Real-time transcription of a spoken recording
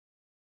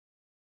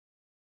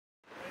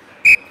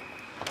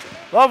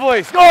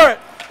Lovely, score it!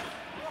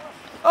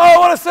 Oh,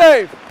 what a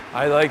save!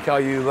 I like how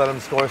you let them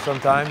score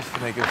sometimes to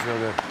make it feel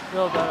good.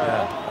 Feel better,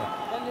 yeah.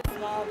 Huh?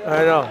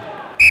 I know.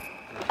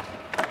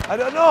 I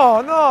don't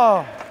know,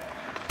 no.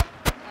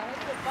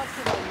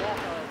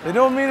 They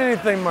don't mean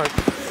anything, Mark.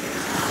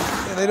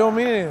 Yeah, they don't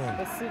mean anything.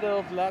 Let's see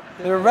the black.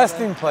 They're a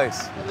resting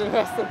place.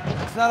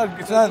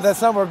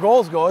 That's not where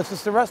goals go. It's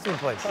just a resting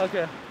place.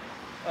 Okay.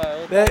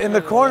 In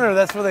the corner,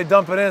 that's where they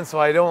dump it in. So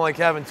I don't like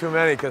having too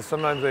many because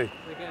sometimes they. They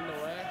get in the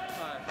way.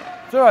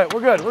 It's all right.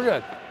 We're good. We're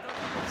good.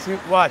 See,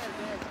 watch.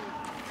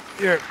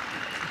 Here,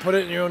 put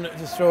it in your own.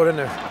 Just throw it in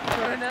there.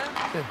 Throw it in there?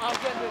 Yeah. I'll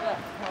get to that.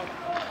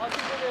 I'll keep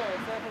it there.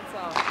 Safe and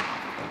sound.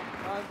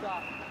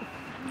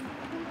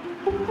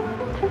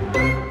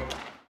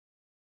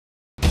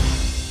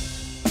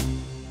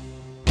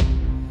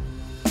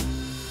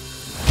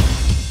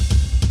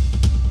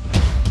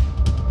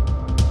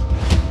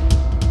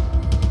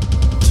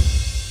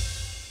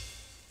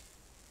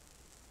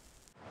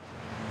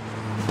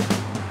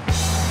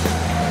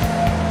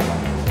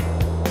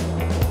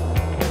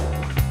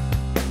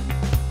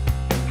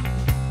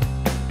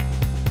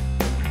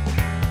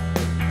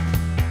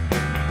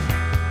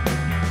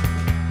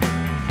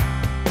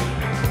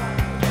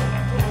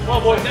 Come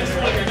on, boys, next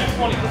 20 here, next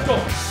 20, let's go.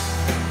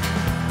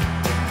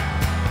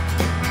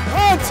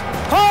 Hunt!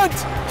 Hunt!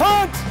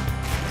 Hunt!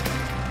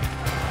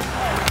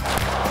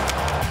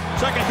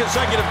 Second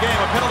consecutive game,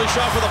 a penalty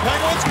shot for the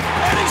Penguins,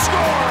 and he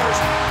scores!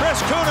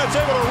 Chris Kunitz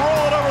able to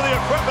roll it over the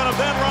equipment of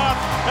Denron,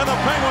 and the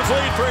Penguins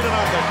lead 3-0.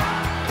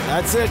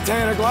 That's it,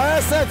 Tanner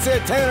Glass. That's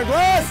it, Tanner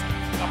Glass.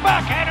 The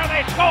backhander,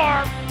 they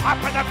score!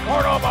 Up in the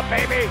Cordova,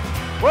 baby!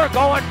 We're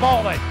going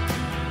bowling!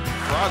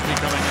 Crosby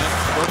coming in,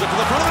 throws it to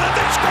the front of the net,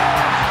 they score!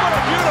 What a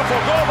beautiful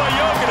goal by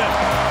Jokinen!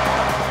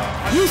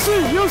 You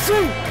see! Scores!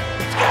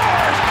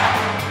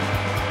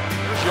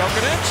 Here's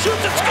Jokinen,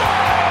 shoots and scores!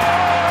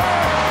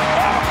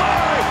 Oh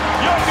my!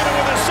 Jokinen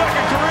with his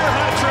second career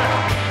hat trick!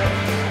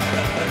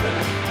 Let's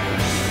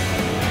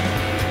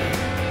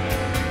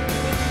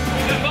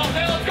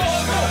go!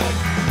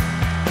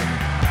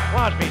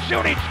 Crosby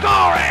shooting,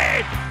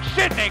 scoring!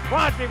 Sidney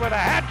Crosby with a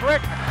hat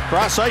trick!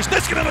 Cross ice,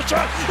 Niskanen a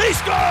shot, he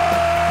scores!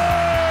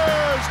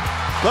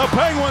 The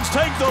Penguins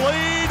take the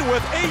lead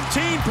with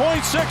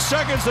 18.6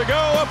 seconds to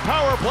go, a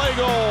power play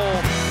goal.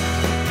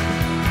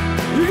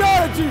 You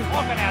got it, Chief.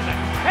 Looking at it.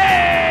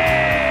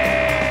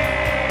 Hey!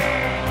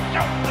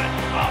 Shoots and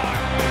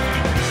scores!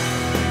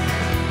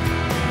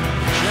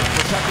 Schick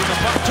protecting the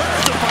puck,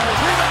 turns and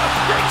fires, rebound,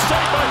 great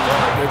save by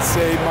Fleury. Good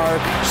save, Mark.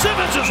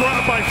 Simmons is run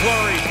up by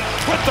Fleury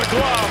with the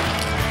glove.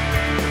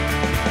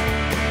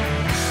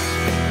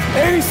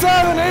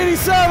 87,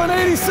 87,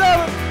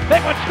 87. They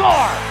would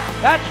score!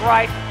 That's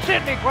right,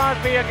 Sidney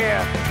Crosby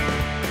again.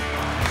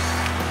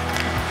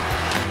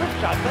 Good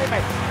shot, they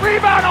made.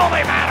 Rebound,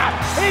 only Mana!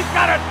 He's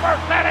got his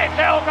first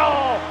NHL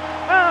goal!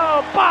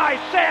 Oh, buy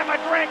Sam a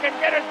drink and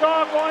get his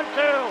dog one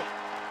too!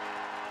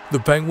 The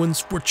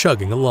Penguins were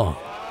chugging along,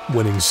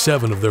 winning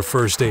 7 of their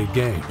first 8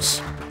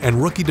 games,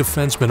 and rookie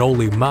defenseman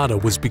Olli Mata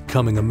was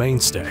becoming a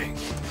mainstay.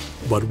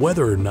 But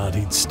whether or not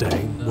he'd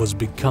stay was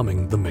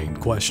becoming the main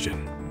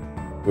question.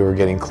 We were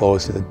getting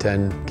close to the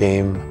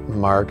 10-game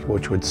mark,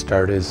 which would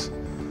start his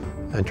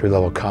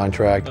entry-level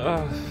contract.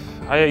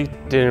 I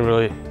didn't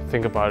really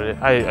think about it.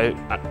 I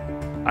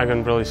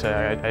couldn't really say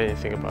I didn't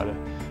think about it.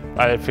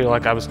 I feel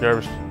like I was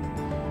nervous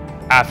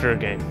after a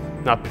game,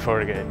 not before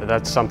a game. But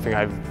that's something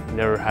I've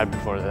never had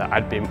before, that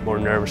I'd be more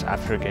nervous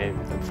after a game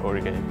than before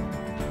a game.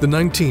 The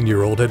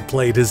 19-year-old had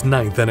played his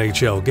 9th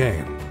NHL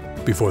game.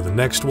 Before the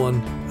next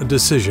one, a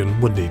decision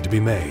would need to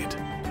be made.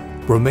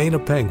 Remain a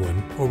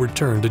Penguin or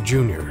return to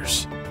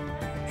juniors.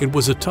 It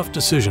was a tough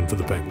decision for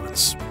the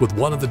Penguins. With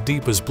one of the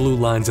deepest blue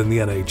lines in the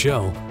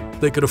NHL,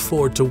 they could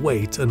afford to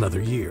wait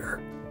another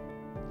year.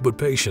 But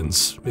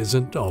patience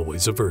isn't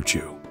always a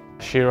virtue.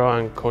 Shiro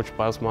and Coach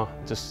Bilsma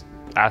just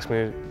asked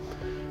me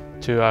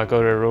to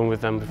go to a room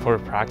with them before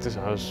practice.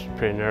 I was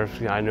pretty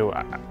nervous. I knew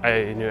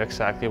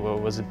exactly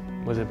what was it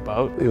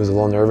about. He was a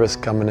little nervous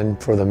coming in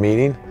for the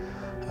meeting,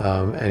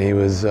 and he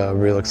was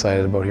real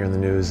excited about hearing the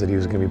news that he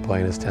was going to be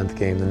playing his 10th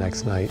game the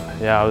next night.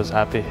 Yeah, I was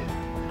happy.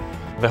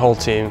 The whole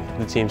team,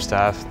 the team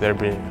staff, they've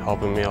been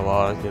helping me a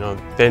lot. You know,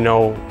 they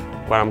know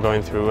what I'm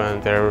going through,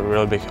 and they're a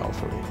really big help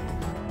for me.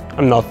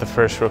 I'm not the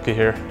first rookie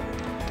here.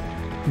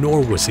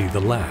 Nor was he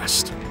the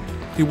last.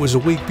 It was a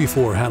week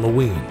before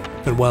Halloween,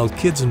 and while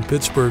kids in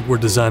Pittsburgh were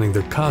designing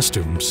their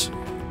costumes,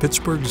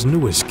 Pittsburgh's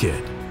newest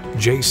kid,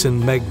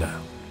 Jason Megna,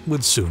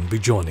 would soon be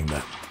joining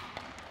them.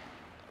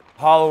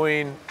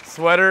 Halloween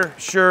sweater,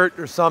 shirt,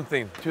 or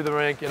something to the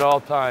rink at all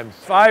times.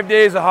 5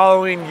 days of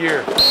Halloween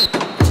gear.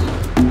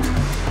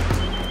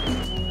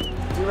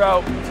 You're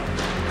out.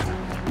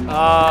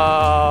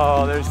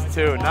 Oh, there's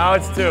 2. Now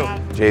it's 2.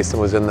 Jason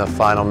was in the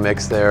final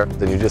mix there.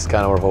 Then you just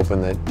kind of were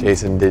hoping that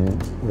Jason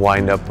didn't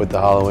wind up with the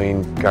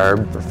Halloween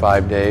garb for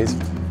 5 days.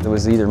 It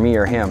was either me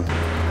or him.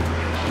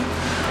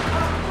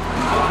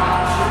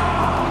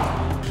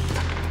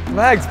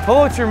 Mags, pull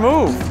out your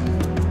move.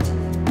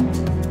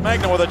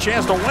 Magna with a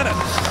chance to win it.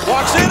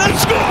 Walks in and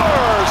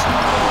scores!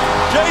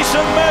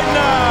 Jason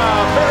Magna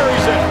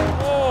buries it.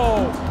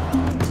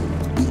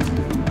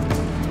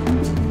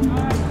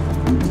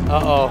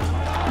 Uh-oh.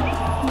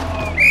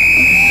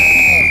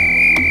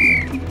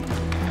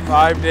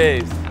 5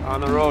 days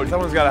on the road.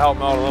 Someone's got to help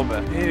him out a little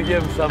bit. You need to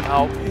give him some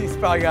help. He's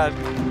probably got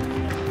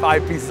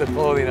 5 pieces of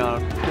clothing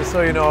on him. Just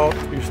so you know,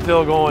 you're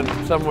still going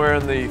somewhere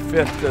in the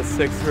 5th to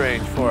 6th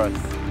range for us.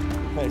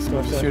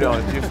 Shoot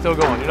out. You're still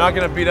going. You're not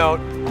going to beat out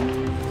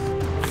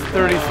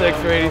 36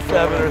 or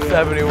 87 or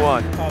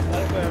 71.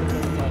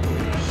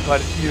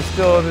 But you're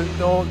still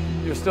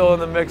in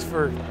the mix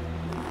for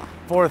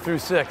 4 through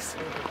 6.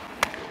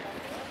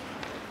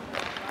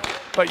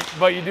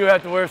 But you do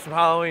have to wear some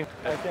Halloween.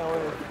 I can't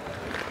wait.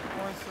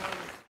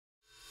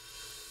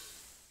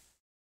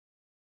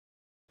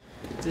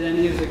 Did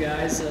any of the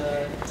guys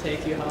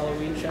take you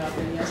Halloween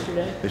shopping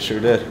yesterday? They sure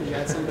did. You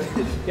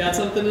got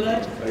something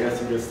tonight? I got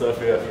some good stuff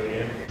here after the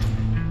game.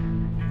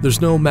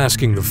 There's no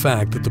masking the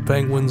fact that the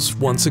Penguins,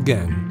 once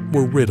again,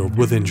 were riddled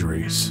with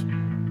injuries.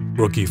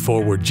 Rookie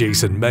forward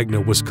Jason Magna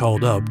was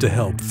called up to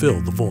help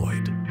fill the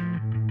void.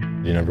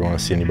 You never want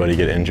to see anybody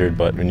get injured,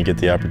 but when you get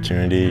the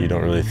opportunity, you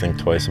don't really think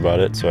twice about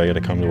it. So I got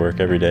to come to work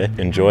every day,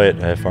 enjoy it,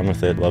 have fun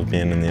with it, love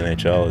being in the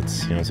NHL.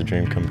 It's, it's a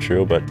dream come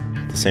true, but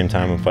at the same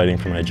time, I'm fighting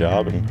for my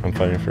job and I'm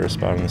fighting for a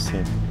spot on this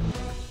team.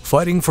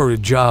 Fighting for a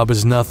job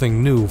is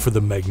nothing new for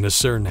the Magna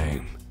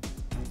surname.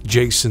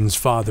 Jason's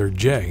father,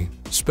 Jay,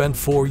 spent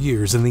 4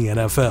 years in the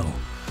NFL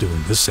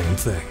doing the same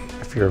thing.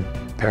 If your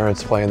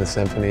parents play in the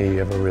symphony, you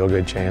have a real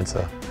good chance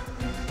of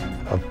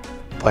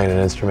playing an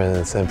instrument in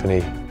the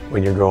symphony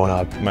when you're growing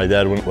up. My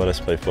dad wouldn't let us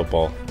play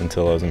football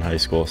until I was in high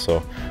school,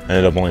 so I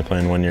ended up only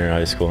playing 1 year in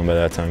high school, and by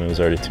that time it was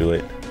already too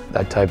late.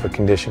 That type of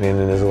conditioning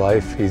in his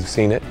life, he's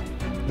seen it,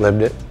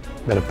 lived it,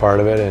 been a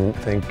part of it, and I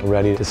think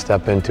ready to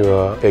step into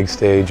a big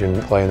stage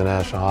and play in the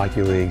National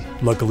Hockey League.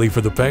 Luckily for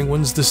the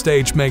Penguins, the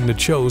stage Magna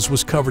chose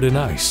was covered in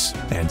ice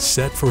and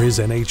set for his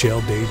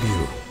NHL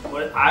debut.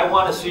 What I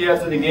want to see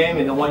after the game,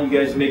 and I want you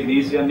guys to make it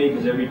easy on me,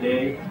 because every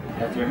day,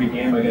 after every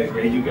game, I got to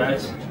grade you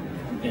guys.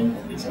 And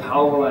it's a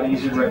hell of a lot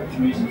easier to write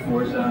 3s and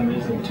 4s down than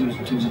it is like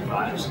 2s and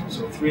 5s.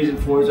 So 3s and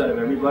 4s out of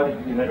everybody.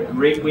 We've had a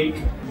great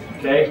week,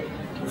 okay?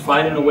 We're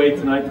finding a way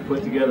tonight to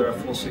put together a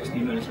full 60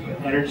 minutes. We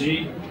got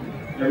energy,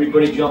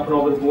 everybody jumping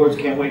over the boards,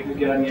 can't wait to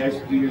get on the ice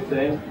and do your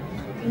thing,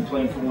 and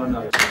playing for one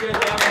another.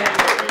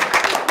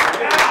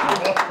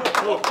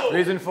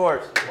 3s and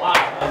 4s. Wow,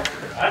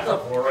 that's a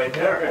 4 right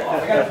there. Oh,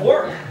 I got a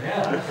 4.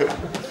 Yeah.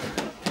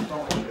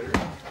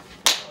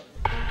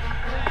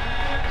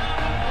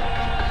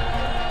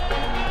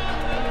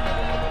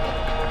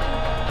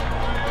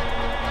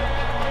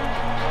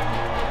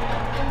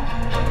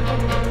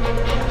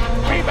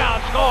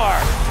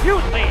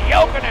 Usually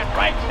Jokinen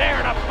right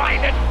there to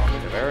find it.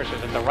 Tavares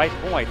is at the right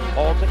point.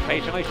 Holds it,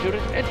 patiently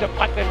shooting. It's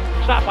deflected.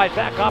 Stopped by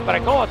Zakop, but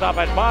it goes off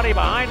his body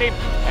behind him.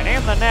 And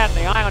in the net,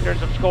 the Islanders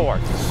have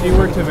scored. See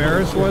where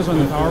Tavares was on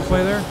the power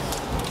play there?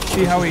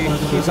 See how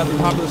he's at the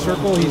top of the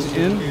circle, he's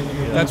in?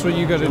 That's what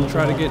you got to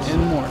try to get in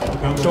more.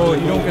 So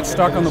you don't get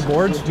stuck on the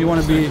boards. You want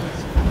to be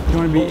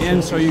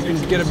in so you can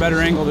get a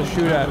better angle to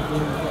shoot at.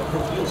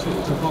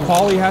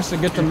 Paulie has to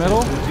get the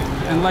middle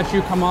and let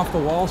you come off the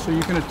wall so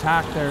you can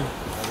attack there.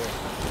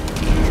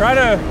 Try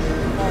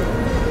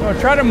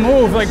to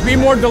move, like be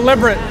more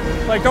deliberate.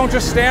 Like don't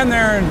just stand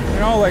there and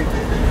like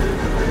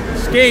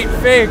skate,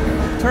 fake,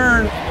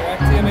 turn. Back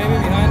to you maybe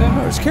behind him?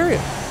 No, just carry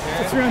it.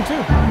 It's a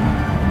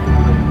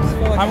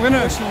 3-on-2. Like I'm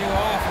gonna pushing you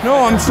off. No,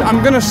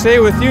 I'm gonna stay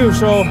with you.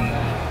 So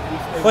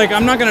like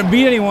I'm not gonna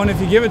beat anyone if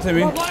you give it to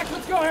me.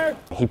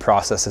 He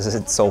processes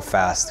it so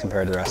fast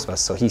compared to the rest of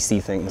us, so he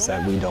sees things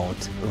that we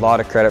don't. A lot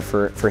of credit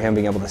for him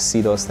being able to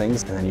see those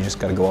things, and then you just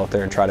got to go out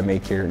there and try to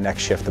make your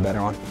next shift the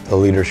better one. The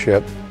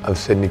leadership of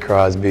Sidney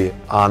Crosby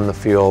on the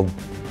field,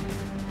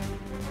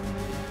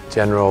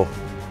 general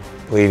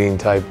leading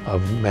type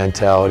of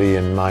mentality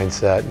and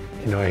mindset.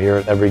 I hear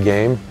it every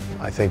game.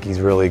 I think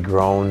he's really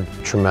grown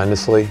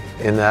tremendously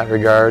in that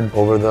regard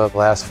over the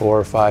last 4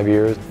 or 5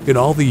 years. In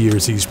all the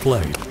years he's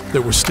played,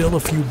 there were still a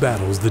few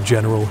battles the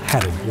General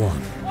hadn't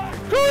won.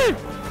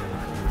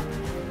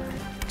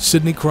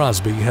 Sidney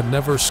Crosby had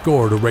never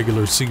scored a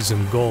regular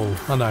season goal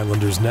on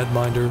Islanders'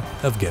 netminder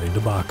Evgeny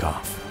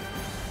Nabokov.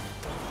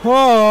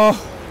 Oh,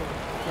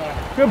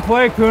 good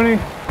play, Cooney.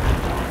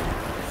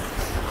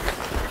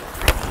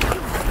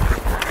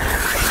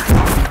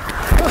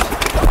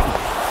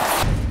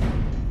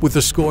 With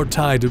the score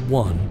tied at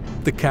 1,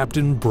 the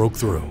captain broke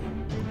through,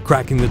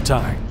 cracking the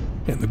tie,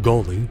 and the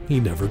goalie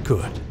he never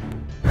could.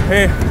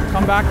 Hey,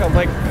 come back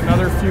like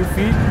another few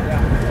feet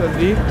to the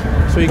D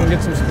so you can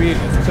get some speed.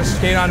 Just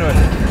skate onto it.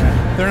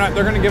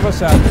 They're gonna give us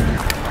that.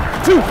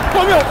 2,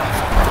 come on!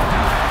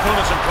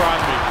 Kunis and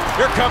Crosby.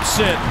 Here comes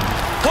Sid.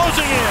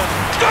 Closing in.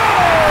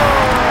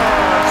 Scores!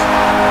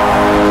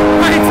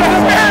 He said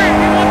it's Barry!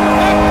 He won the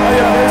puck! Oh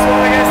yeah, there's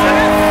one like I said.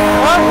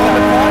 What? Won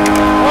the puck?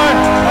 What?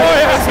 Oh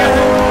yeah.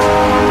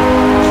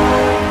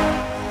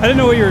 I didn't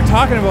know what you were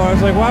talking about. I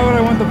was like, why would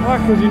I want the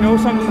puck? Because you know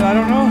something that I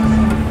don't know?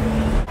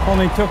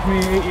 Only took me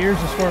 8 years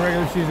to score a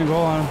regular season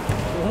goal on him.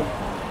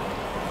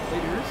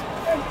 8 years?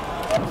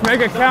 Let's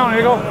make it count,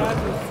 Eagle.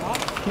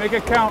 Let's make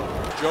it count.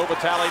 Joe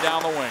Vitale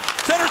down the wing.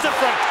 Centers in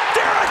front.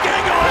 Derek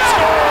Engel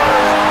scores!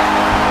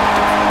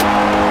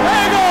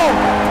 Engel!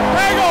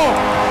 Engel!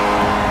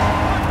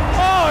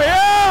 Oh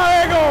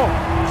yeah, Engel!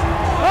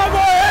 Oh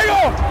boy,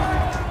 Engel!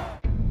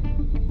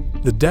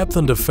 The depth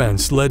on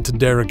defense led to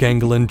Derek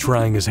Engelland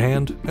trying his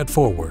hand at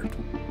forward.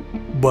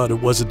 But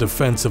it was a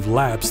defensive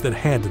lapse that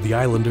handed the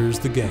Islanders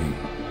the game.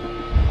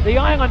 The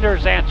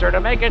Islanders answer to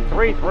make it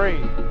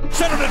 3-3.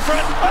 Centered in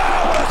front.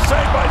 Oh, what a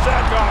save by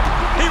Zadkoff.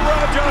 He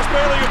robbed Josh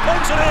Bailey, who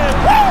pokes it in.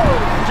 Woo!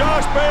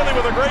 Josh Bailey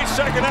with a great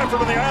second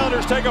effort, and the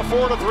Islanders take a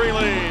 4-3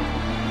 lead.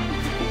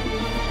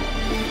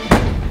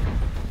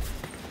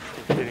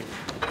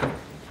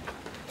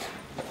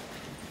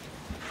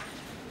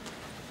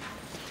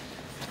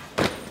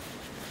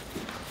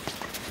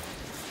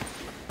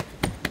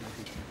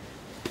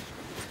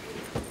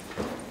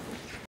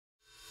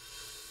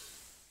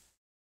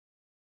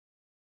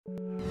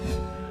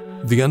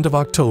 The end of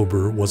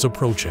October was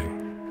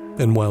approaching,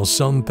 and while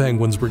some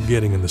Penguins were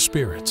getting in the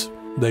spirits,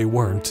 they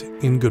weren't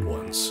in good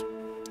ones.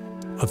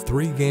 A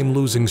 3-game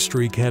losing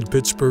streak had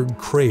Pittsburgh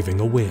craving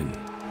a win.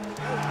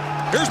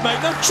 Here's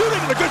Magna shooting,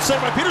 and a good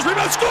save by Peters.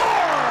 Rebound, score!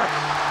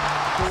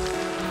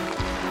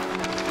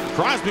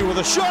 Crosby with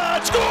a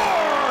shot,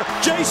 score!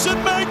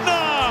 Jason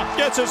Magna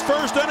gets his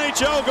first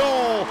NHL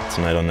goal. It's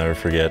a night I'll never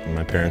forget.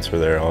 My parents were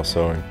there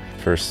also.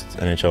 First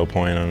NHL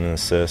point on an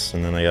assist,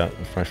 and then I got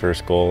my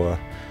first goal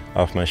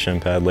off my shin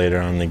pad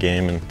later on in the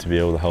game, and to be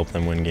able to help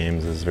them win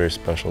games is very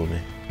special to me.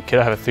 The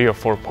kid had 3 or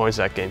 4 points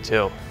that game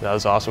too. That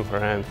was awesome for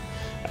him.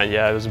 And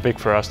yeah, it was big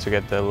for us to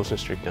get the losing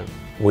streak done.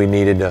 We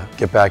needed to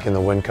get back in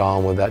the win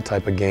column with that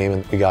type of game,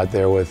 and we got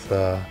there with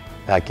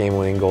that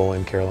game-winning goal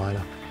in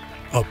Carolina.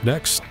 Up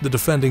next, the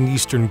defending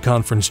Eastern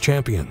Conference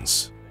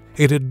champions.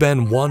 It had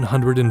been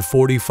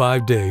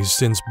 145 days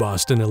since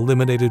Boston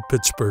eliminated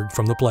Pittsburgh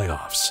from the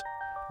playoffs,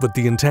 but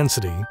the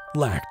intensity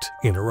lacked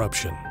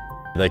interruption.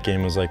 That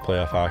game was like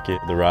playoff hockey.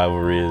 The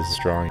rivalry is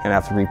strong. Gonna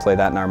have to replay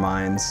that in our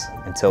minds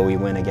until we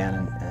win again,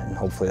 and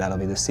hopefully that'll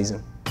be this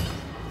season.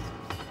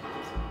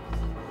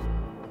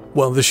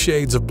 While the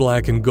shades of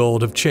black and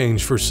gold have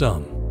changed for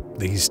some,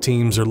 these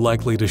teams are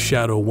likely to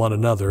shadow one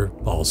another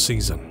all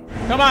season.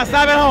 Come on,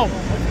 stop at home.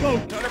 Let's go.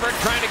 Soderberg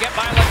trying to get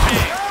by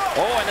Letang.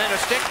 Oh, and then a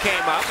stick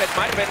came up. It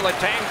might have been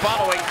Letang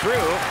following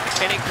through,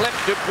 and he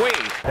clipped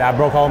Dupuis. Yeah, I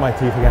broke all my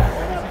teeth again.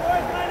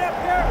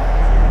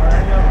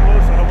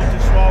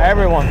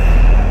 Everyone.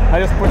 I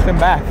just pushed him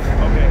back.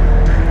 Okay.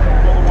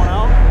 Pull the one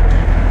out.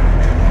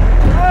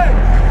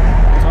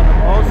 It's on the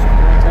post.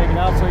 Take it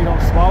out so you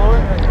don't swallow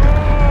it.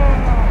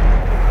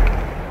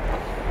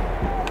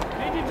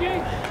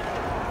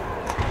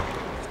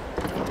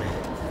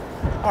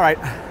 All right.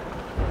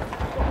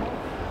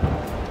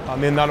 I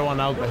mean, another one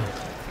out there.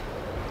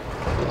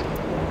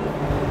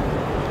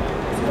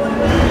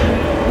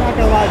 I'm not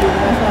gonna lie, dude,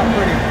 that's not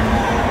pretty.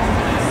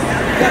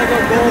 You gotta go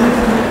goal.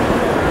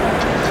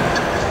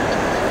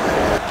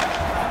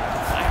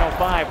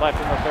 9:05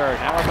 left in the third.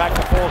 Now we're back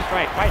to full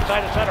strength. Right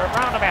side of center.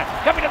 Around the man.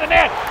 Coming to the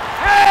net.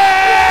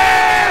 Hey!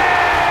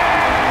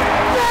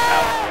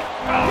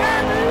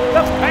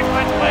 The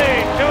Penguins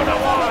lead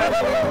 2-1.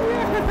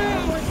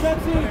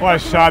 What a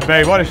shot,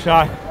 babe. What a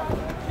shot. I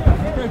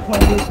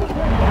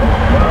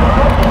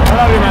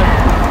love you, man.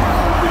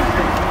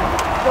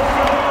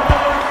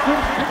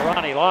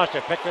 Ronnie lost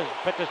it. Picked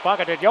his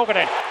pocket. Did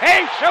Jokinen.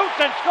 He shoots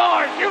and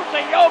scores.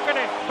 Jussi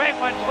Jokinen.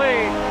 Penguins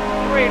lead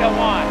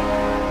 3-1.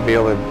 Be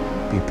able to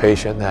be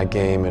patient in that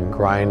game and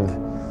grind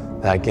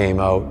that game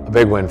out. A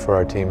big win for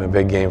our team, a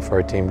big game for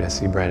our team to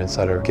see Brandon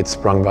Sutter get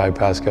sprung by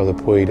Pascal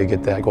Dupuis to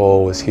get that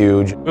goal was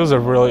huge. It was a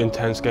really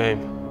intense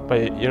game,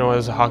 but you know,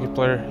 as a hockey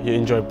player, you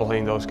enjoy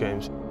playing those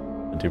games.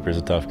 Duper's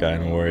a tough guy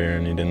and a warrior,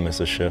 and he didn't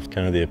miss a shift,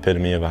 kind of the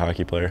epitome of a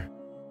hockey player.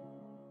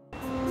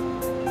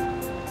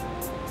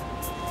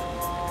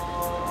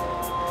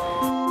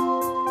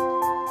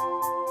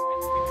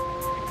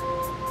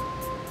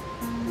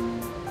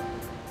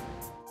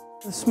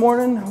 This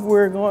morning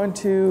we're going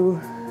to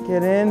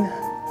get in,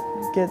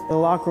 get the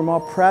locker room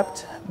all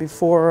prepped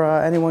before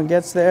anyone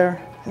gets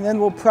there, and then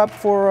we'll prep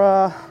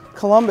for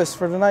Columbus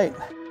for tonight.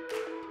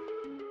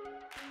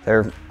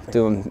 They're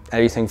doing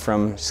everything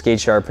from skate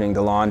sharpening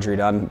to laundry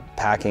to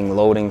unpacking,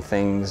 loading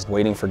things,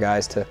 waiting for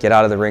guys to get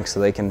out of the rink so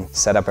they can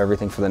set up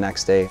everything for the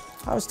next day.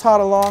 I was taught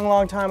a long,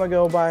 long time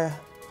ago by a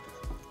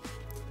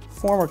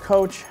former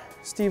coach,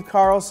 Steve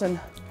Carlson,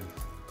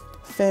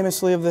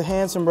 famously of the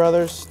Hanson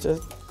brothers,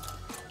 to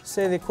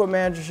say the equipment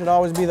manager should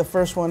always be the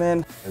first one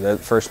in. The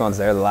first one's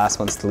there, the last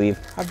one's to leave.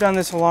 I've done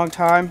this a long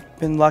time.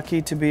 Been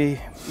lucky to be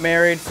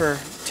married for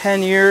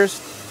 10 years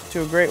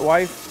to a great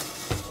wife.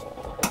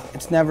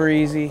 It's never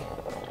easy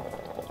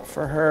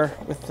for her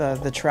with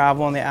the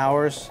travel and the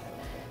hours.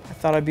 I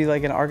thought I'd be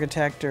like an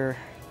architect or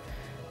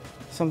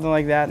something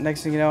like that.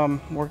 Next thing you know, I'm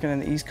working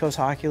in the East Coast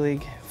Hockey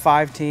League,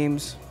 5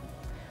 teams,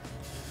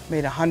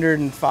 made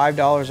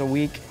 $105 a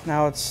week.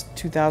 Now it's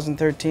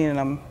 2013 and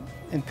I'm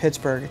in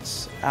Pittsburgh.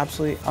 It's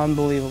absolutely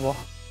unbelievable.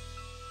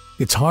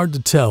 It's hard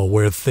to tell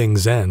where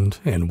things end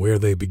and where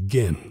they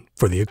begin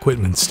for the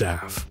equipment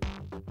staff.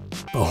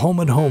 A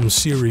home-and-home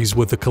series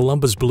with the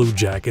Columbus Blue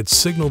Jackets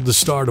signaled the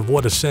start of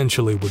what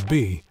essentially would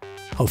be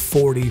a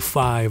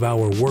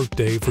 45-hour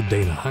workday for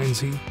Dana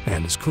Heinze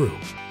and his crew.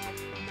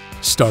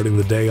 Starting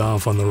the day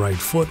off on the right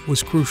foot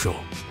was crucial,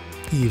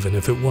 even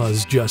if it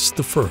was just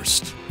the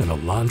first in a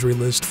laundry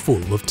list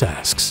full of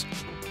tasks.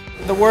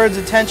 The words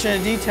attention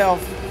to detail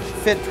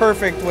fit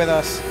perfect with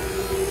us.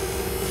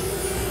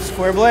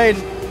 Square blade,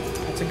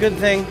 that's a good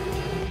thing.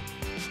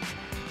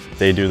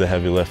 They do the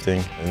heavy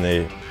lifting, and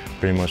they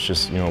pretty much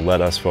just,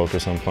 let us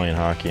focus on playing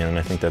hockey, and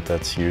I think that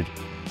that's huge.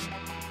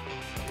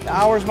 The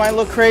hours might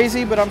look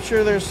crazy, but I'm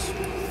sure there's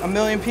a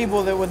million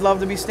people that would love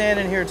to be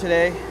standing here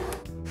today.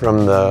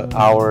 From the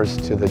hours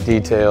to the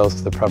details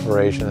to the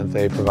preparation that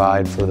they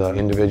provide for the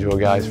individual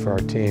guys for our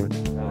team.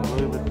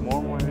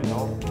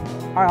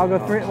 All right, I'll go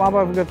three. Well,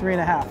 I'll go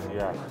 3.5.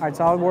 Yeah. All right,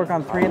 so I'll work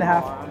on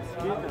 3.5.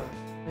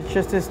 It's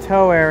just his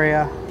toe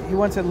area. He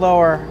wants it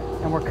lower,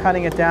 and we're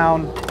cutting it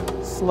down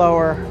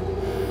slower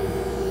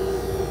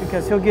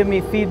because he'll give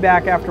me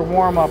feedback after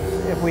warm-ups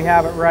if we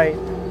have it right.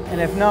 And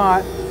if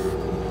not,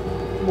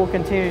 we'll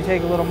continue to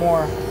take a little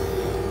more.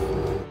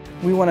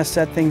 We want to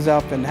set things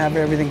up and have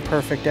everything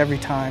perfect every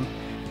time,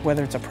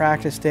 whether it's a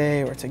practice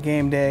day or it's a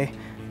game day,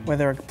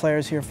 whether a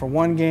player's here for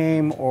one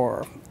game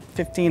or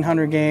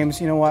 1,500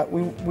 games. You know what?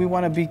 We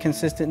want to be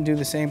consistent and do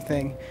the same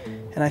thing.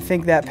 And I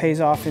think that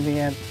pays off in the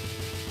end.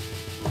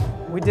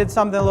 We did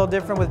something a little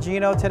different with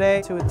Gino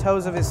today to the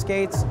toes of his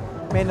skates,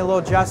 made a little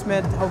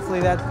adjustment. Hopefully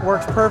that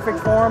works perfect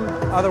for him.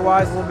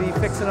 Otherwise, we'll be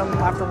fixing them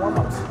after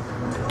warm-ups.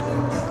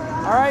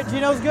 All right,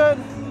 Gino's good.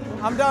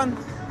 I'm done.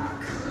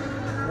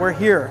 We're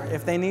here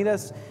if they need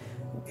us.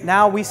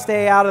 Now we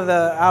stay out of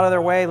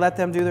their way, let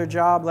them do their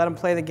job, let them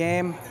play the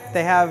game. If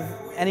they have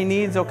any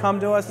needs, they'll come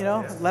to us,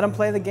 let them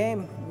play the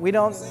game. We're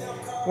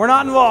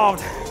not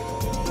involved.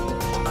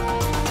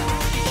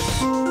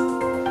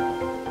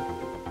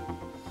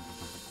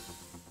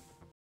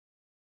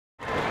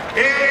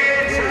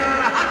 It's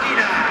hockey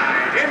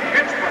night in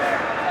Pittsburgh.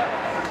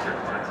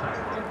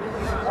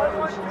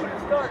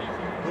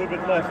 A little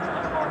bit left.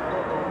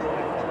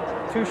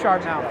 Too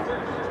sharp now.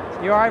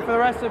 You all right for the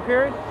rest of the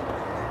period?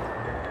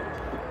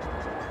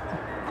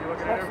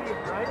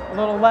 A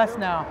little less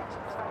now.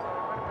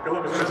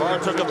 Barr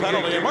took a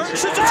penalty. Emerges.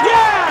 It's deflected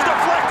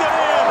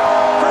in.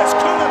 Chris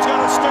Kunin's got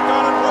a stick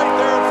on it right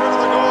there in front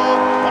of the goal.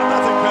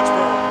 1-0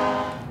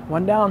 Pittsburgh.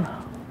 One down.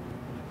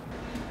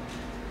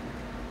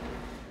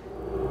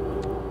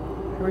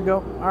 Here we go.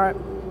 All right,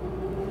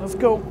 let's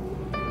go.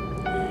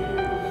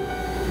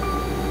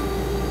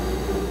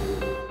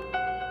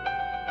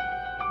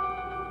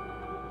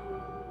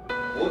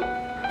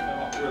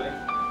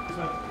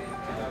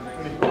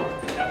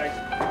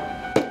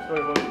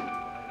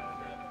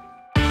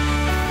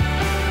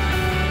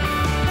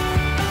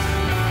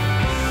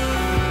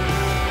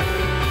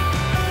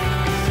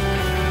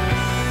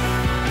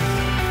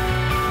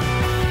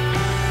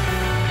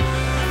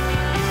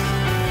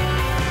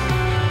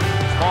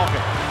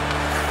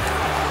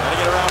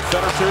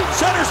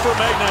 Centers for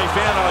Magna. He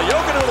found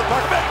Yogan into the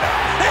puck. Magna,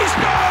 he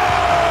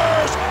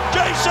scores!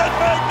 Jason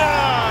Magna!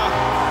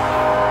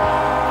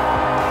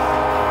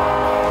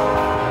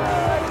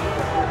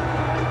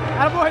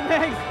 Attaboy,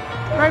 Megs.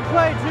 Great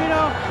play,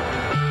 Gino.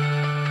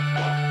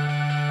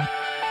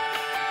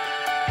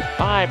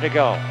 5 to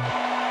go.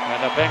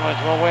 And the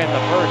Penguins will win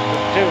the first of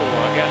 2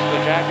 against the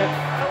Jackets.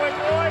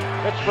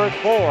 Pittsburgh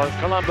 4,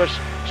 Columbus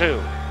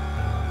 2.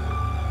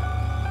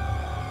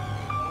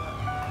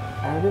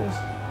 There it is.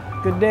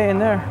 Good day in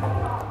there.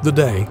 The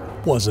day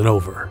wasn't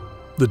over.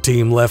 The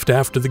team left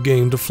after the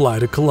game to fly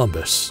to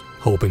Columbus,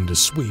 hoping to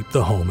sweep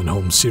the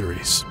home-and-home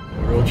series.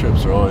 Road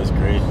trips are always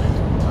great.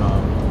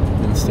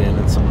 Been staying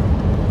in some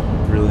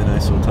really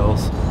nice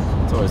hotels.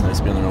 It's always nice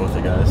to be on the road with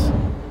the guys.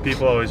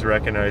 People always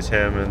recognize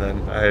him, and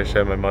then I just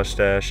have my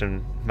mustache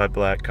and my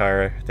black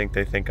car. I think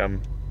they think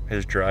I'm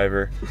his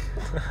driver.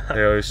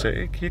 They always say,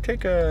 hey, can you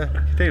take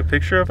a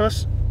picture of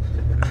us?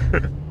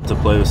 To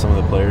play with some of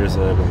the players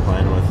that I've been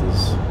playing with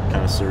is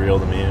kind of surreal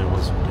to me. It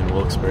was in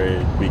Wilkes-Barre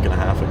a week and a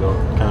half ago.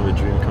 Kind of a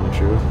dream come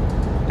true.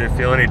 Did it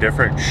feel any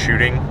different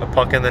shooting a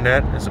puck in the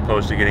net as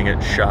opposed to getting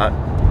it shot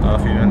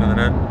off you into the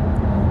net?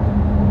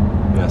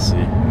 Yeah,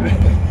 see.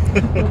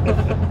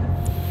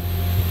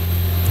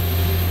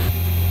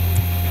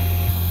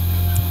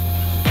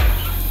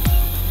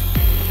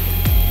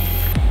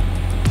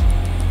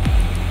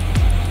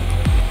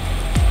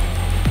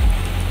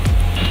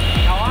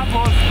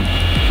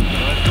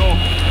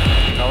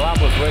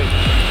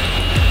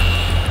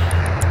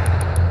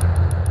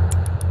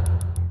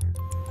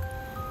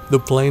 The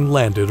plane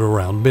landed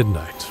around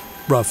midnight,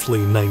 roughly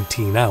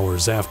 19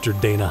 hours after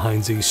Dana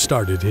Heinze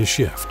started his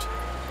shift.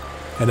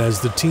 And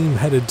as the team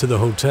headed to the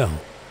hotel,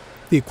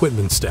 the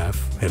equipment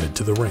staff headed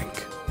to the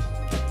rink.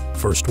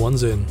 First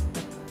one's in,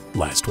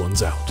 last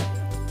one's out.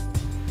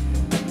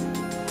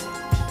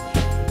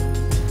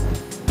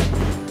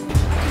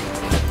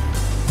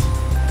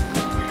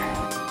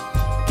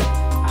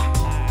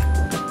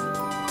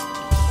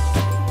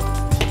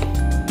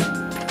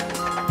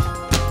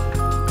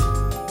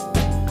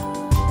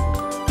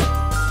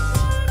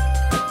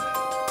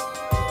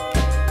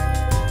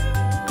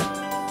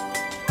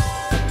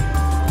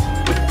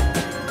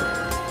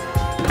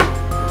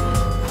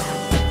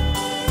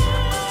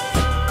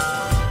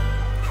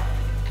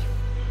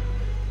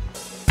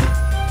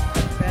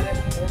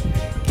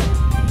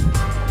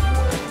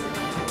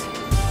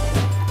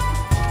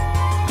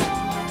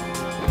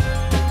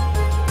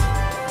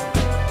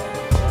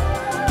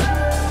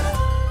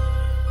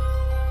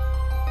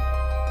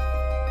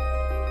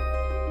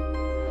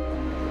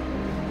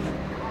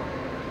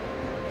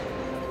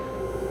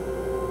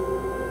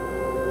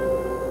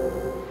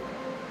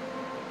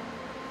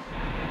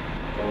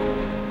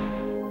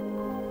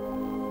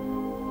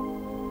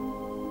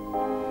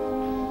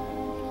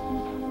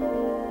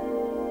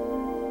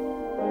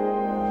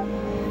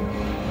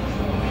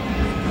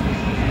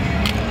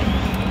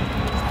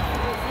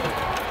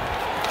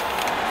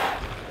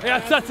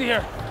 got Sutsy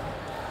here.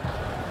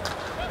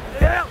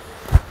 Yeah.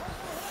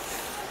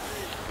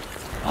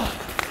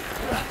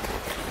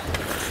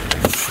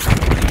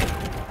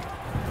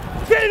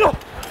 Angle.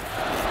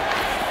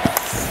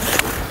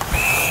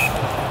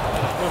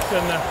 Looks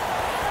in there.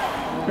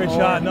 Great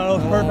shot. No,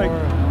 that was perfect.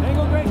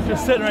 Angle, great.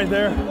 Just sitting right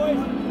there.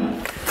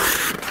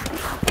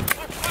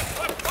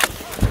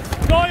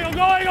 Go, Eagle,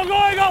 go, Eagle,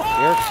 go, Eagle!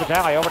 Here's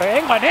Sedali over to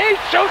England. He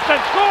shoots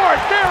and scores.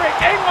 Derek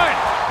England.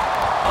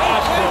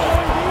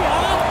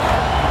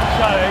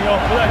 Shot, Eagle.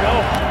 Where'd that go?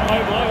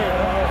 Right below here.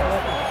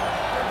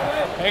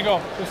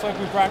 Eagle, just like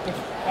we practiced.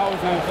 That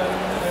was nice.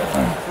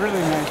 Really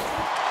nice.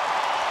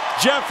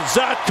 Jeff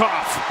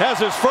Zatkoff has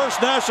his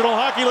first National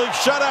Hockey League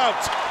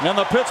shutout, and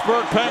the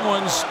Pittsburgh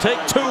Penguins take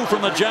 2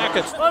 from the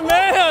Jackets. My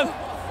man!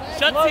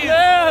 My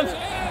man!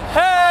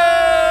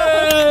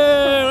 Hey!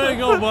 Way to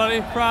go,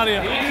 buddy. Proud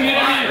of you.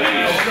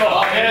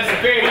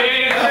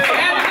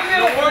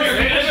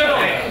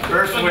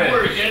 First win.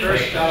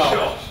 First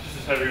show. This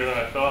is heavier than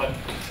I thought.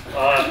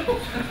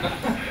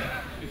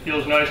 It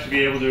feels nice to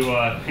be able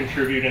to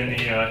contribute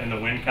in the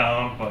win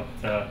column, but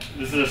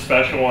this is a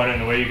special one,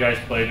 and the way you guys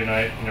played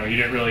tonight, you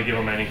didn't really give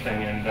them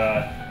anything, and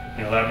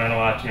that meant a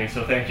lot to me.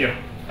 So thank you.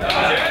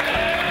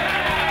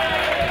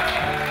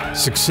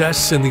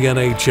 Success in the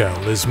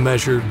NHL is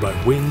measured by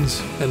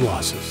wins and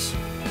losses.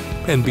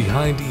 And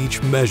behind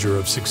each measure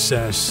of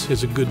success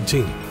is a good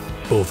team,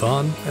 both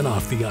on and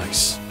off the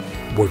ice,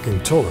 working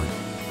toward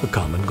a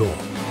common goal.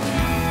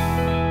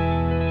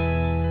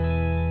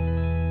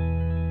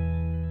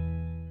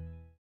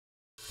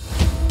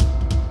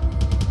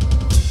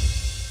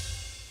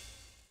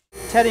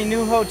 Teddy,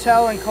 new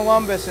hotel in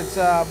Columbus. It's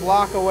a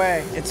block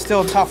away. It's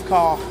still a tough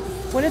call.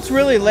 When it's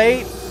really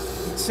late,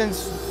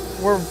 since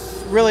we're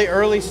really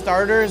early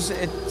starters,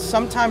 it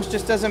sometimes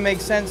just doesn't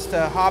make sense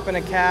to hop in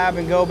a cab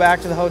and go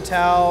back to the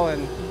hotel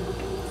and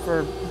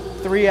for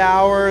 3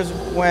 hours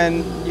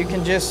when you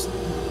can just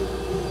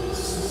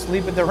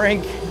sleep at the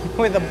rink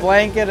with a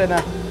blanket and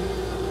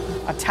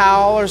a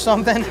towel or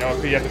something.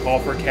 If you have to call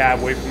for a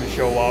cab, wait for them to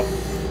show up,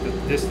 the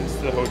distance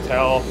to the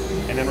hotel,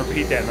 and then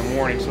repeat that in the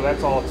morning. So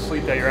that's all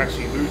sleep that you're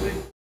actually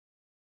losing.